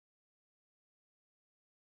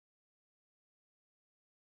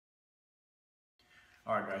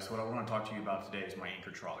Alright guys, so what I want to talk to you about today is my anchor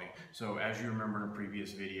trolley. So as you remember in a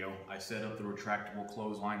previous video, I set up the retractable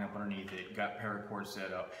clothesline up underneath it, got paracord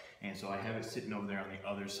set up, and so I have it sitting over there on the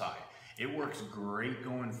other side. It works great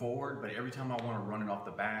going forward, but every time I want to run it off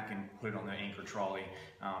the back and put it on the anchor trolley,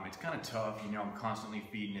 it's kind of tough. You know, I'm constantly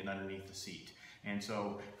feeding it underneath the seat. And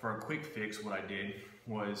so for a quick fix, what I did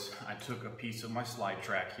was I took a piece of my slide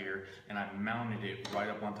track here and I mounted it right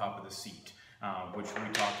up on top of the seat. Which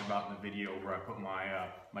we talked about in the video where I put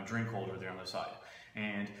my drink holder there on the side.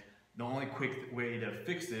 And the only quick way to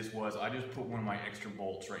fix this was I just put one of my extra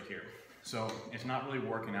bolts right here. So it's not really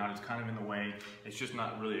working out, it's kind of in the way, it's just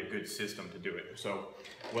not really a good system to do it. So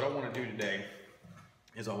what I want to do today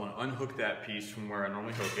is I want to unhook that piece from where I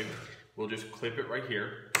normally hook it. We'll just clip it right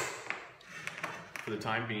here for the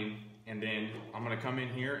time being, and then I'm going to come in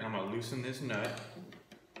here and I'm going to loosen this nut.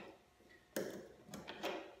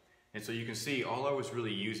 And so you can see all I was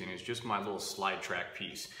really using is just my little slide track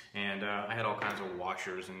piece. And I had all kinds of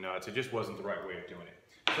washers and nuts. It just wasn't the right way of doing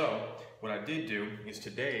it. So what I did do is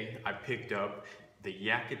today I picked up the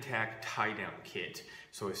YakAttack tie down kit.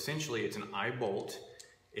 So essentially it's an eye bolt.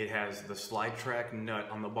 It has the slide track nut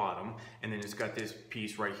on the bottom, and then it's got this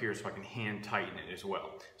piece right here so I can hand tighten it as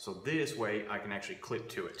well. So this way I can actually clip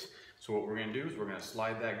to it. So what we're gonna do is we're gonna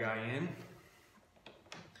slide that guy in.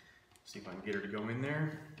 See if I can get her to go in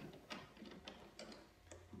there.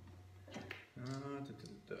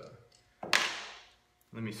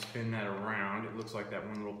 Let me spin that around. It looks like that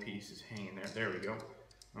one little piece is hanging there. There we go.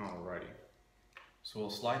 Alrighty. So we'll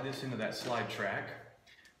slide this into that slide track.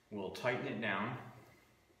 We'll tighten it down.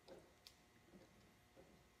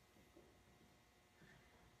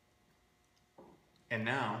 And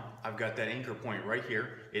now I've got that anchor point right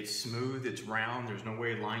here. It's smooth, it's round, there's no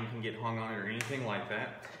way a line can get hung on it or anything like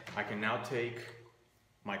that. I can now take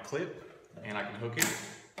my clip and I can hook it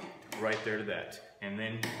right there to that. And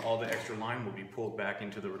then all the extra line will be pulled back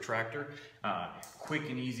into the retractor. Quick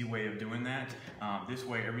and easy way of doing that. This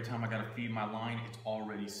way, every time I gotta feed my line, it's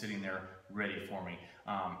already sitting there ready for me.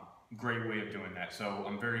 Great way of doing that. So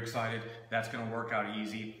I'm very excited. That's gonna work out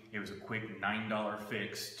easy. It was a quick $9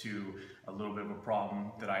 fix to a little bit of a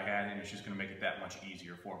problem that I had, and it's just gonna make it that much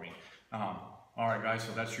easier for me. All right guys,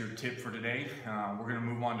 so that's your tip for today. We're gonna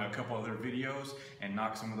move on to a couple other videos and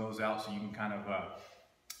knock some of those out so you can kind of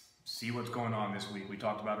see what's going on this week. We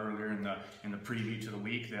talked about earlier in the preview to the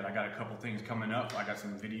week that I got a couple things coming up. I got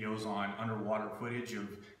some videos on underwater footage of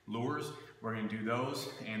lures. We're going to do those,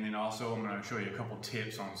 and then also I'm going to show you a couple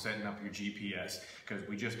tips on setting up your GPS, because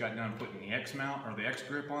we just got done putting the X mount or the X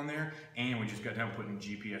grip on there, and we just got done putting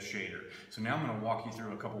GPS shader. So now I'm going to walk you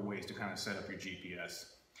through a couple ways to kind of set up your GPS.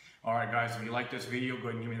 Alright guys, if you like this video, go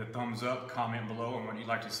ahead and give me the thumbs up, comment below on what you'd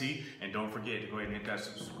like to see, and don't forget to go ahead and hit that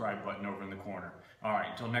subscribe button over in the corner.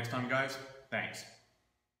 Alright, until next time guys, thanks.